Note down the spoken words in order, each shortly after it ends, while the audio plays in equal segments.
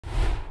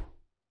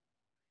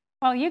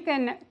Well, you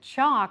can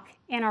chalk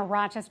in a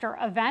Rochester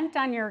event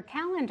on your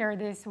calendar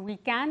this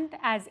weekend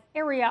as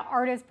area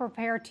artists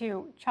prepare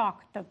to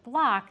chalk the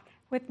block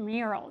with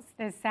murals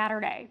this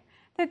Saturday.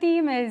 The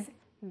theme is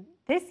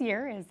this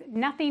year is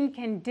Nothing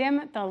Can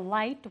Dim the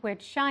Light,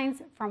 which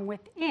shines from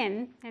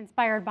within,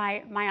 inspired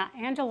by Maya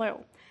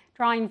Angelou.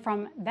 Drawing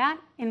from that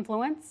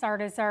influence,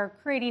 artists are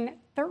creating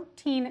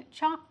 13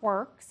 chalk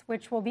works,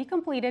 which will be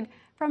completed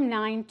from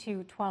 9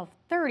 to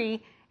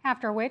 12:30,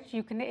 after which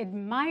you can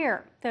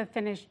admire the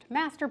finished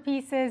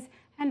masterpieces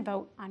and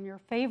vote on your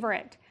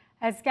favorite.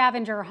 A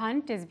scavenger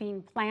hunt is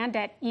being planned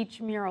at each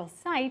mural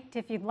site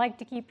if you'd like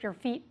to keep your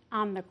feet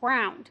on the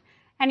ground.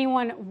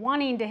 Anyone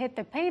wanting to hit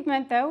the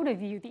pavement, though, to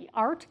view the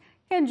art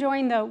can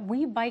join the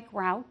We Bike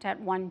route at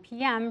 1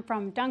 p.m.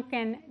 from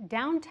Duncan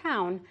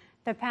downtown.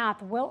 The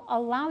path will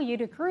allow you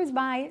to cruise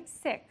by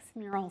 6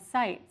 mural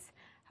sites.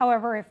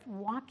 However, if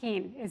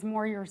walking is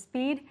more your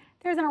speed,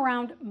 there's an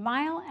around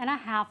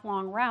mile-and-a-half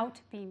long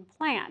route being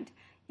planned.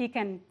 You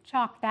can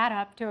chalk that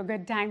up to a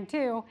good time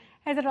too,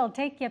 as it'll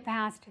take you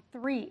past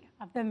 3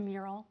 of the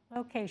mural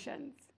locations.